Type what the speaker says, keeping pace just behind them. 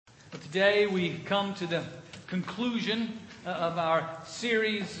Today we come to the conclusion of our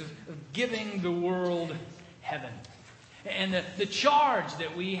series of giving the world heaven. And the charge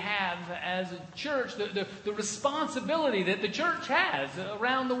that we have as a church, the responsibility that the church has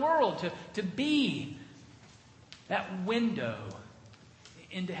around the world to be that window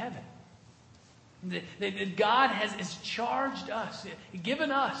into heaven. That God has charged us, given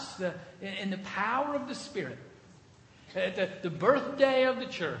us in the power of the Spirit, at the birthday of the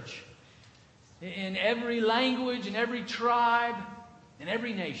church, in every language, in every tribe, in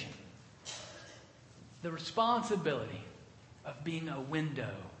every nation, the responsibility of being a window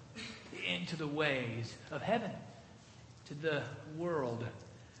into the ways of heaven, to the world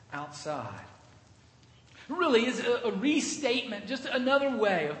outside. It really is a restatement, just another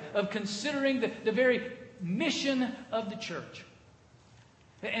way of considering the very mission of the church.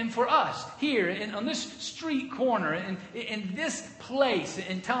 And for us, here on this street corner, in this place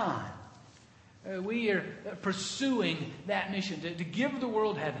in time, we are pursuing that mission, to give the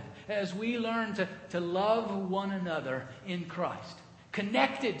world heaven, as we learn to love one another in Christ,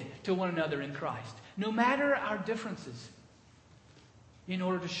 connected to one another in Christ, no matter our differences, in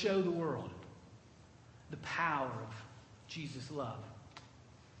order to show the world the power of Jesus' love.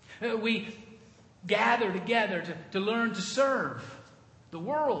 We gather together to learn to serve the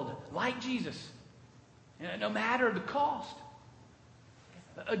world like Jesus, no matter the cost.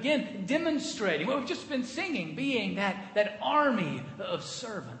 Again, demonstrating what we've just been singing, being that army of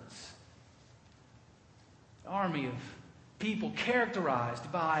servants. Army of people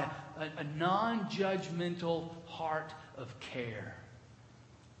characterized by a non-judgmental heart of care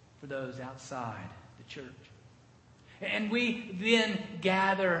for those outside the church. And we then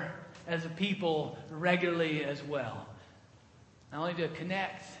gather as a people regularly as well. Not only to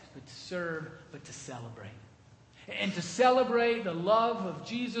connect, but to serve, but to celebrate. And to celebrate the love of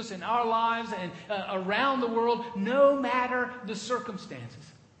Jesus in our lives and around the world, no matter the circumstances.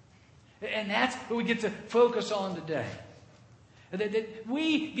 And that's what we get to focus on today. That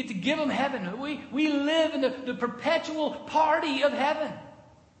we get to give them heaven. We live in the perpetual party of heaven.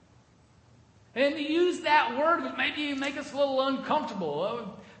 And to use that word would maybe make us a little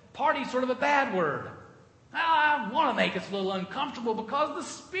uncomfortable. Party is sort of a bad word. I want to make us a little uncomfortable because the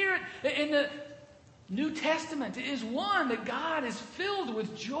Spirit in the New Testament is one that God is filled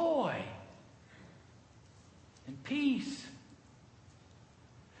with joy and peace.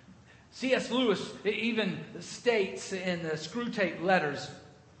 C.S. Lewis even states in the Screwtape Letters,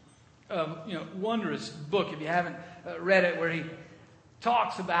 wondrous book if you haven't read it, where he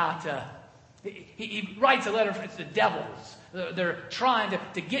talks about he writes a letter to the devils. They're trying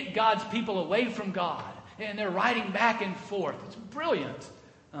to get God's people away from God, and they're writing back and forth. It's brilliant.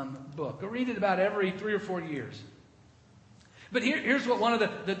 Book. I read it about every 3 or 4 years. But here's what one of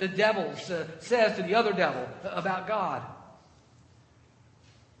the devils says to the other devil about God.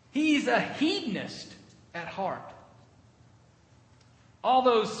 He's a hedonist at heart. All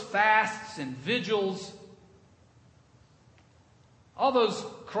those fasts and vigils, all those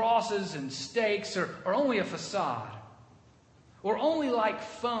crosses and stakes are only a facade, or only like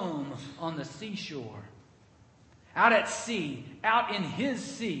foam on the seashore. Out at sea, out in his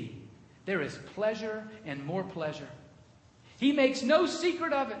sea, there is pleasure and more pleasure. He makes no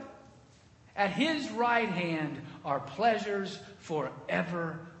secret of it. At his right hand are pleasures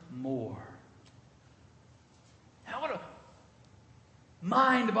forevermore. Now, what a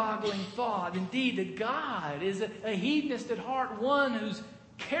mind-boggling thought, indeed, that God is a hedonist at heart, one who's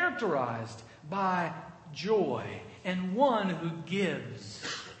characterized by joy, and one who gives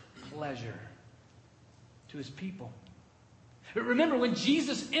pleasure to his people. Remember when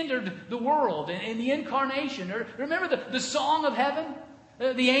Jesus entered the world in the incarnation. Remember the song of heaven?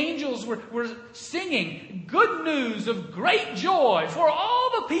 The angels were singing good news of great joy for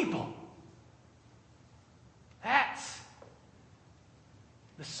all the people. That's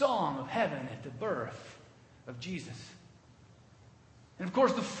the song of heaven at the birth of Jesus. And of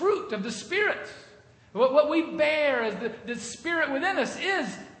course, the fruit of the Spirit, what we bear as the Spirit within us,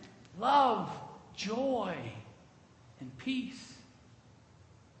 is love, joy, and peace.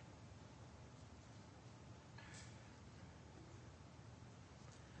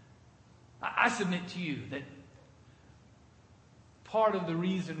 I submit to you that part of the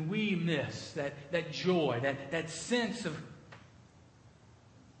reason we miss that joy, that sense of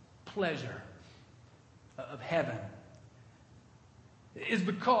pleasure of heaven, is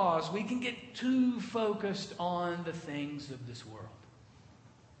because we can get too focused on the things of this world.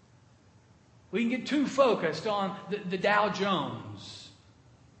 We can get too focused on the Dow Jones.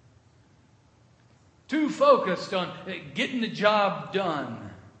 Too focused on getting the job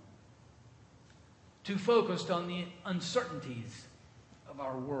done. too focused on the uncertainties of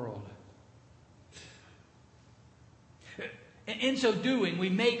our world. In so doing, we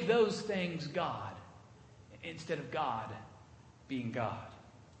make those things God instead of God being God.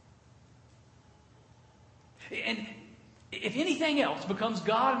 And if anything else becomes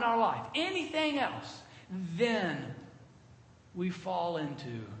God in our life, anything else, then we fall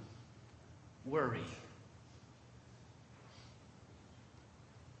into worry.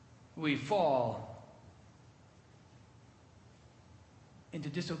 We fall into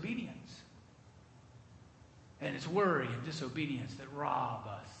disobedience. And it's worry and disobedience that rob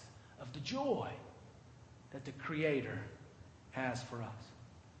us of the joy that the Creator has for us.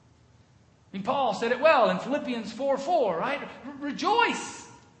 I mean, Paul said it well in Philippians 4:4, right? Rejoice.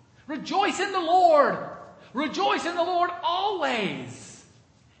 Rejoice in the Lord. Rejoice in the Lord always.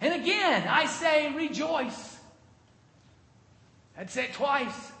 And again, I say rejoice. I'd say it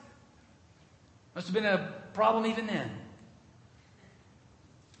twice. Must have been a problem even then.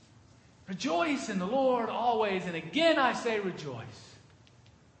 Rejoice in the Lord always. And again, I say rejoice.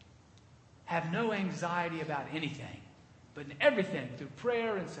 Have no anxiety about anything, but in everything, through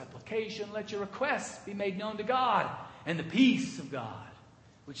prayer and supplication, let your requests be made known to God. And the peace of God,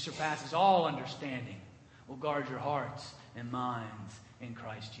 which surpasses all understanding, will guard your hearts and minds in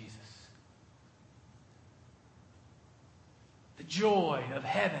Christ Jesus. The joy of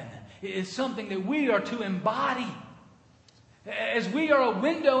heaven is something that we are to embody. As we are a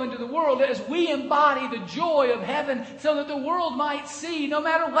window into the world, as we embody the joy of heaven so that the world might see, no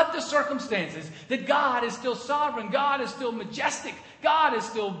matter what the circumstances, that God is still sovereign, God is still majestic, God is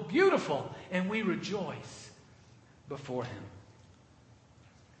still beautiful, and we rejoice before Him.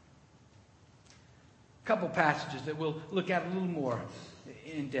 A couple passages that we'll look at a little more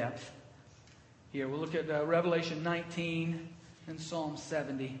in depth here. We'll look at Revelation 19 and Psalm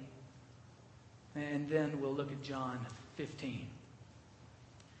 70, and then we'll look at John 15.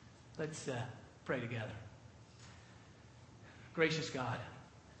 Let's pray together. Gracious God,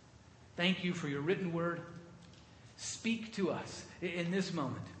 thank you for your written word. Speak to us in this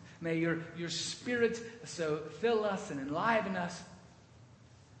moment. May your Spirit so fill us and enliven us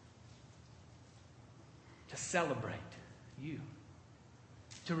to celebrate you,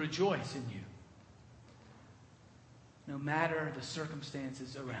 to rejoice in you, no matter the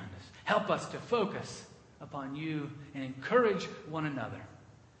circumstances around us. Help us to focus upon you and encourage one another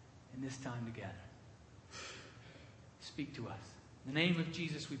in this time together. Speak to us. In the name of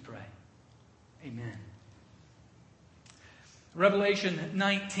Jesus we pray. Amen. Revelation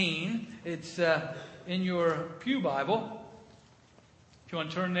 19. It's in your pew Bible. If you want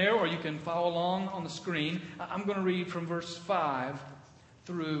to turn there, or you can follow along on the screen. I'm going to read from verse 5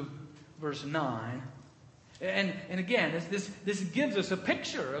 through verse 9. And again, this gives us a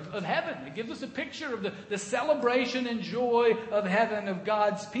picture of heaven. It gives us a picture of the celebration and joy of heaven, of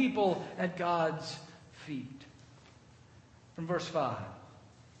God's people at God's feet. From verse 5.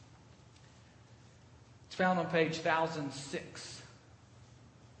 It's found on page 1006.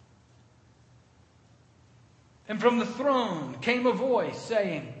 And from the throne came a voice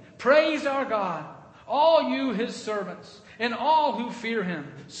saying, "Praise our God, all you His servants, and all who fear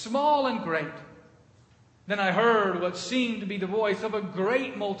Him, small and great." Then I heard what seemed to be the voice of a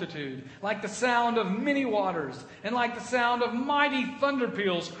great multitude, like the sound of many waters, and like the sound of mighty thunder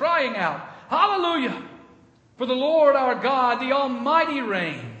peals, crying out, "Hallelujah! For the Lord our God, the Almighty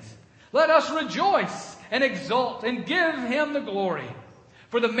reigns. Let us rejoice and exult and give Him the glory.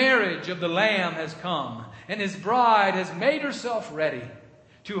 For the marriage of the Lamb has come, and His bride has made herself ready.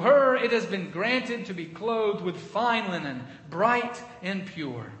 To her it has been granted to be clothed with fine linen, bright and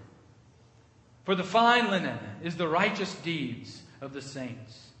pure. For the fine linen is the righteous deeds of the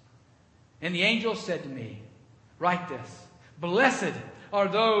saints." And the angel said to me, "Write this, blessed are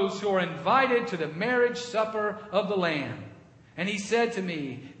those who are invited to the marriage supper of the Lamb." And he said to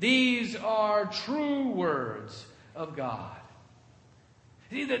me, "These are true words of God."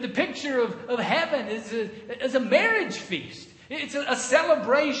 See, the picture of heaven is a marriage feast. It's a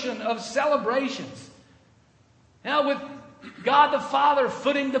celebration of celebrations. Now, with God the Father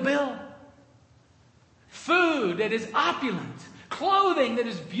footing the bill, food that is opulent, clothing that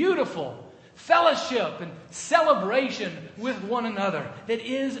is beautiful, fellowship and celebration with one another that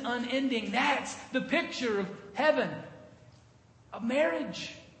is unending. That's the picture of heaven. A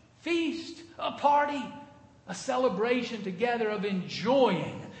marriage feast, a party, a celebration together of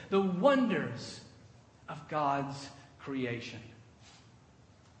enjoying the wonders of God's creation.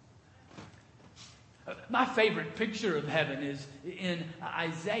 My favorite picture of heaven is in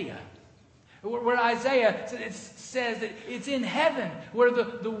Isaiah, Where Isaiah says that it's in heaven where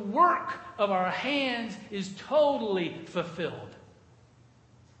the work of our hands is totally fulfilled.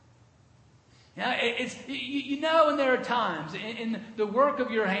 And there are times in the work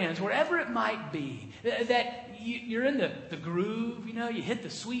of your hands, wherever it might be, that you're in the groove, you hit the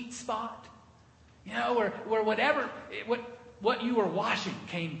sweet spot, where what you were washing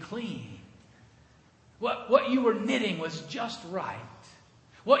came clean. What you were knitting was just right.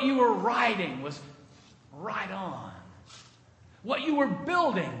 What you were writing was right on. What you were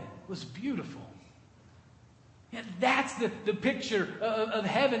building was beautiful. And that's the picture of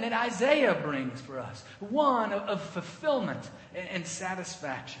heaven that Isaiah brings for us. One of fulfillment and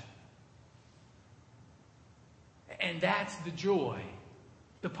satisfaction. And that's the joy,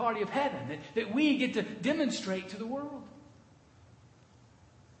 the party of heaven, that we get to demonstrate to the world.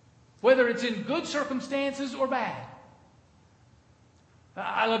 Whether it's in good circumstances or bad.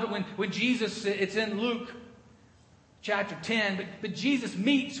 I love it when Jesus, it's in Luke chapter 10, but Jesus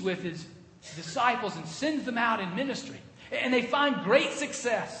meets with his disciples and sends them out in ministry. And they find great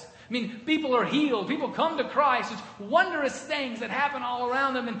success. I mean, people are healed. People come to Christ. It's wondrous things that happen all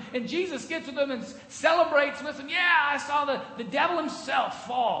around them. And Jesus gets with them and celebrates with them. Yeah, I saw the devil himself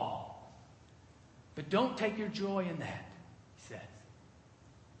fall. But don't take your joy in that, he says.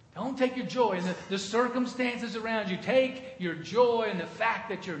 Don't take your joy in the circumstances around you. Take your joy in the fact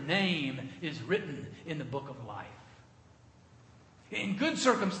that your name is written in the book of life. In good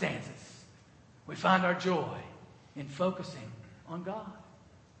circumstances, we find our joy in focusing on God.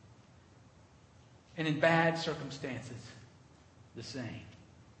 And in bad circumstances, the same.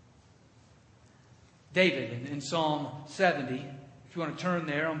 David in Psalm 70, if you want to turn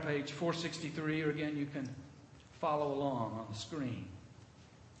there on page 463, or again, you can follow along on the screen.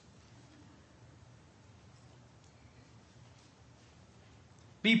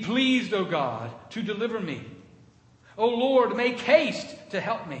 Be pleased, O God, to deliver me. O Lord, make haste to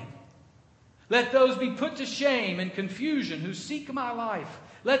help me. Let those be put to shame and confusion who seek my life.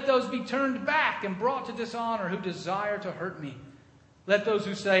 Let those be turned back and brought to dishonor who desire to hurt me. Let those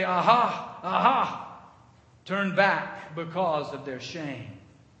who say, aha, aha, turn back because of their shame.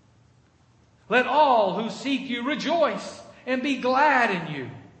 Let all who seek you rejoice and be glad in you.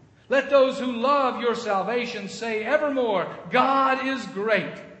 Let those who love your salvation say evermore, God is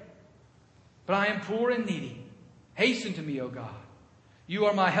great. But I am poor and needy. Hasten to me, O God. You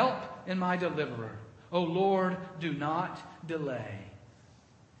are my help and my deliverer. O Lord, do not delay.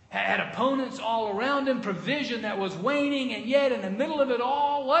 Had opponents all around him, provision that was waning, and yet in the middle of it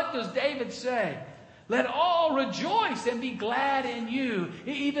all, what does David say? Let all rejoice and be glad in you,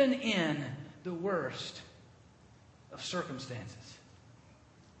 even in the worst of circumstances.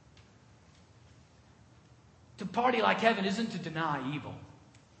 To party like heaven isn't to deny evil.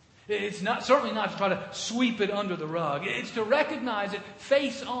 It's certainly not to try to sweep it under the rug. It's to recognize it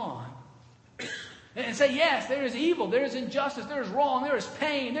face on. And say, yes, there is evil, there is injustice, there is wrong, there is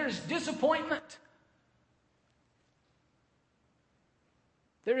pain, there is disappointment.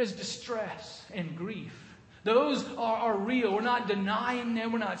 There is distress and grief. Those are real. We're not denying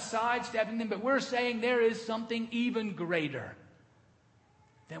them, we're not sidestepping them, but we're saying there is something even greater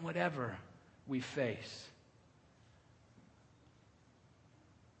than whatever we face.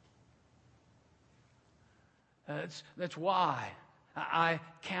 That's why I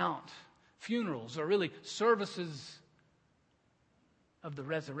count funerals are really services of the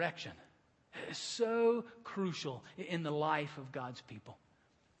resurrection. It's so crucial in the life of God's people.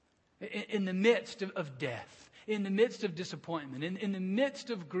 In the midst of death, in the midst of disappointment, in the midst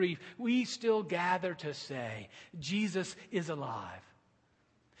of grief, we still gather to say, Jesus is alive.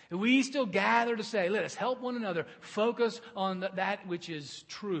 We still gather to say, let us help one another focus on that which is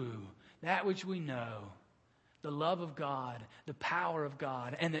true, that which we know. The love of God, the power of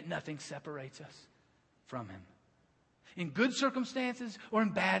God, and that nothing separates us from Him. In good circumstances or in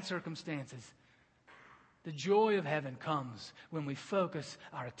bad circumstances, the joy of heaven comes when we focus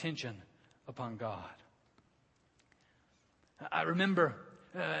our attention upon God. I remember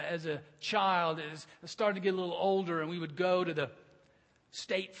as a child, as I started to get a little older, and we would go to the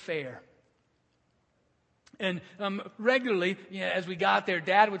state fair. And regularly, as we got there,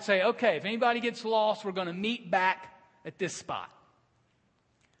 Dad would say, okay, if anybody gets lost, we're going to meet back at this spot.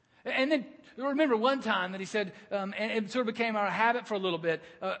 And then, I remember one time that he said, and it sort of became our habit for a little bit,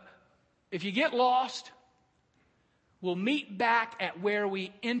 if you get lost, we'll meet back at where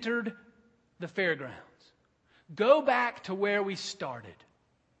we entered the fairgrounds. Go back to where we started.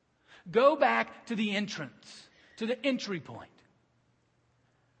 Go back to the entrance, to the entry point.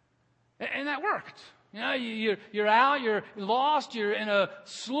 And that worked. You're out, you're lost, you're in a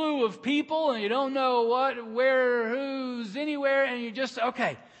slew of people, and you don't know what, where, who's, anywhere, and you just,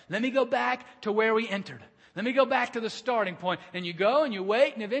 okay, let me go back to where we entered. Let me go back to the starting point. And you go and you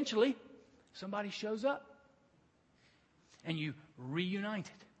wait, and eventually somebody shows up. And you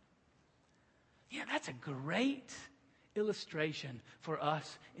reunited. Yeah, that's a great illustration for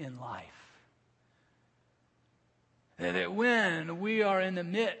us in life. That when we are in the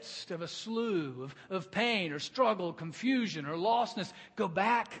midst of a slew of pain or struggle, confusion or lostness, go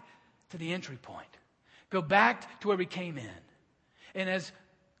back to the entry point. Go back to where we came in. And as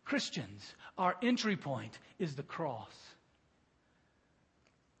Christians, our entry point is the cross.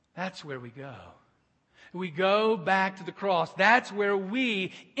 That's where we go. We go back to the cross. That's where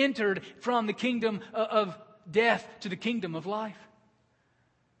we entered from the kingdom of death to the kingdom of life.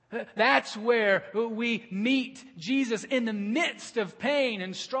 That's where we meet Jesus in the midst of pain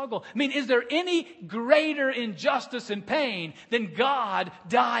and struggle. I mean, is there any greater injustice and pain than God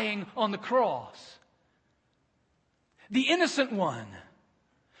dying on the cross? The innocent one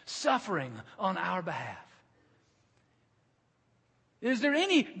suffering on our behalf. Is there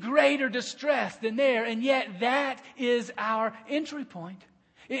any greater distress than there? And yet that is our entry point.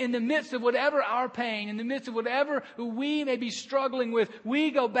 In the midst of whatever our pain, in the midst of whatever we may be struggling with,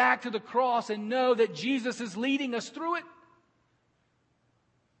 we go back to the cross and know that Jesus is leading us through it.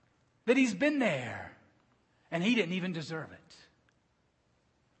 That He's been there and He didn't even deserve it.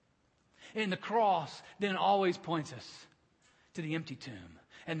 And the cross then always points us to the empty tomb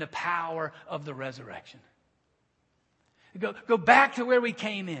and the power of the resurrection. Go back to where we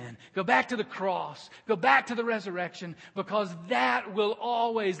came in. Go back to the cross. Go back to the resurrection, because that will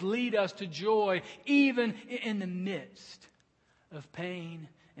always lead us to joy, even in the midst of pain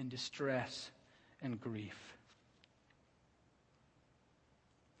and distress and grief.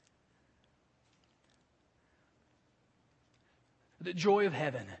 The joy of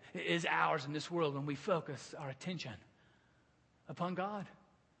heaven is ours in this world when we focus our attention upon God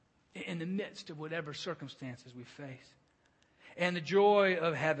in the midst of whatever circumstances we face. And the joy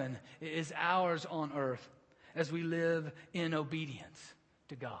of heaven is ours on earth as we live in obedience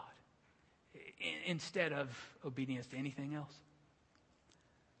to God instead of obedience to anything else.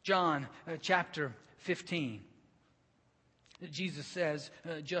 John chapter 15. Jesus says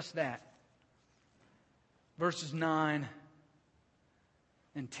just that. Verses 9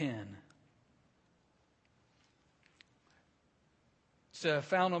 and 10. It's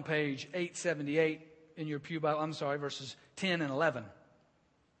found on page 878 in your pew Bible. I'm sorry, verses 10 and 11.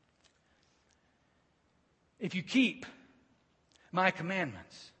 If you keep my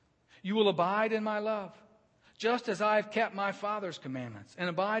commandments, you will abide in my love, just as I have kept my Father's commandments and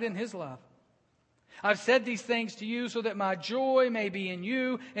abide in His love. I've said these things to you so that my joy may be in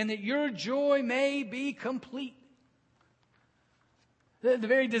you and that your joy may be complete. The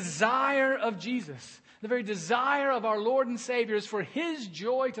very desire of Jesus, the very desire of our Lord and Savior is for His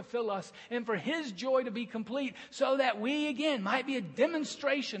joy to fill us and for His joy to be complete, so that we again might be a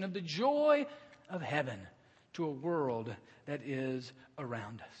demonstration of the joy of heaven to a world that is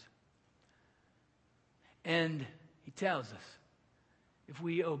around us. And He tells us, if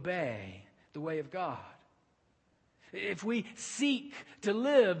we obey the way of God, if we seek to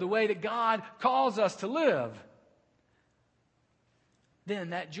live the way that God calls us to live,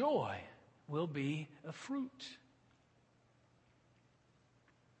 then that joy will be a fruit.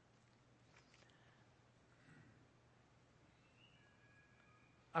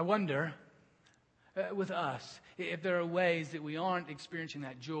 I wonder, with us, if there are ways that we aren't experiencing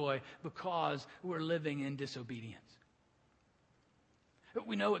that joy because we're living in disobedience.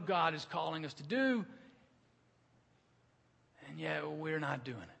 We know what God is calling us to do, and yet we're not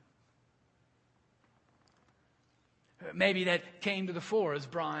doing it. Maybe that came to the fore as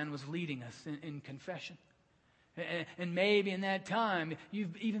Brian was leading us in confession. And maybe in that time,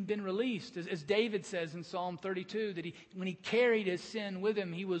 you've even been released. As David says in Psalm 32, that when he carried his sin with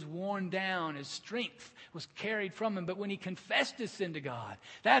him, he was worn down. His strength was carried from him. But when he confessed his sin to God,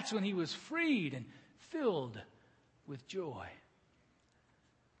 that's when he was freed and filled with joy.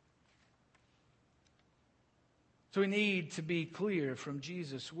 So we need to be clear from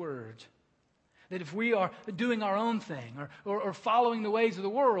Jesus' words that if we are doing our own thing or following the ways of the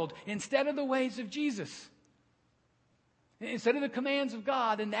world instead of the ways of Jesus, instead of the commands of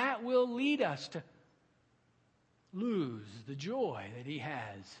God, then that will lead us to lose the joy that He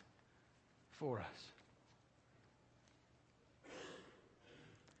has for us.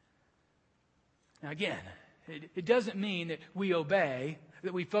 Now again, it doesn't mean that we obey,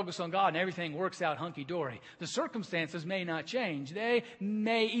 that we focus on God and everything works out hunky-dory. The circumstances may not change. They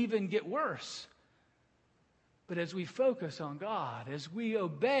may even get worse. But as we focus on God, as we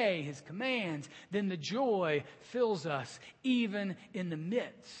obey His commands, then the joy fills us even in the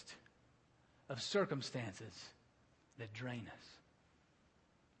midst of circumstances that drain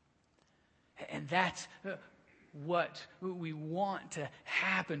us. And that's what we want to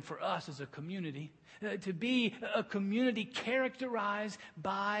happen for us as a community, to be a community characterized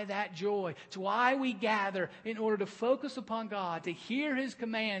by that joy. It's why we gather, in order to focus upon God, to hear His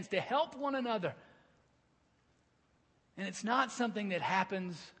commands, to help one another. And it's not something that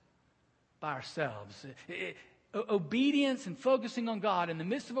happens by ourselves. Obedience and focusing on God in the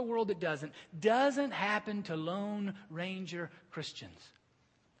midst of a world that doesn't happen to Lone Ranger Christians.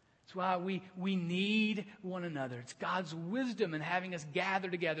 It's why we need one another. It's God's wisdom in having us gather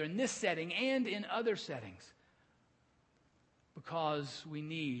together in this setting and in other settings. Because we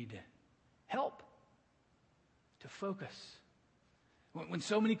need help to focus. When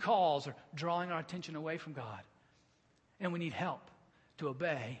so many calls are drawing our attention away from God. And we need help to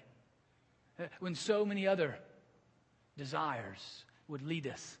obey. When so many other desires would lead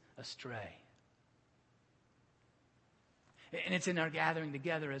us astray. And it's in our gathering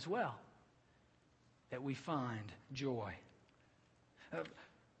together as well that we find joy.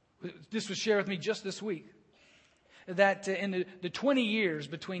 This was shared with me just this week. That in the 20 years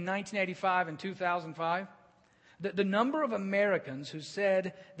between 1985 and 2005, the number of Americans who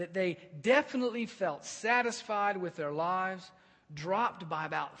said that they definitely felt satisfied with their lives dropped by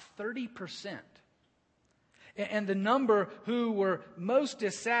about 30%. And the number who were most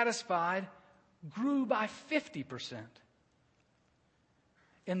dissatisfied grew by 50%.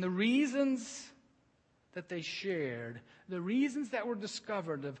 And the reasons that they shared, the reasons that were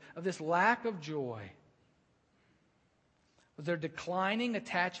discovered of this lack of joy, was their declining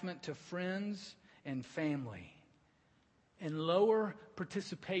attachment to friends and family and lower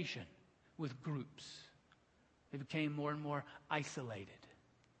participation with groups. They became more and more isolated.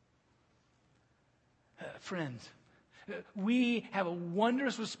 Friends, we have a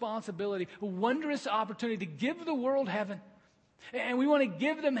wondrous responsibility, a wondrous opportunity to give the world heaven. And we want to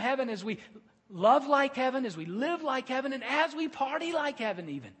give them heaven as we love like heaven, as we live like heaven, and as we party like heaven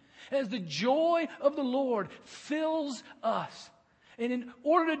even. As the joy of the Lord fills us. And in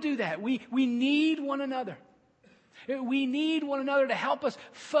order to do that, we need one another. We need one another to help us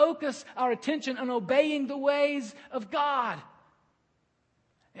focus our attention on obeying the ways of God.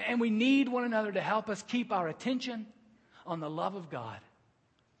 And we need one another to help us keep our attention on the love of God.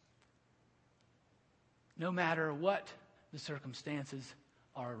 No matter what the circumstances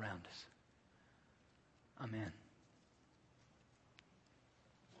are around us. Amen.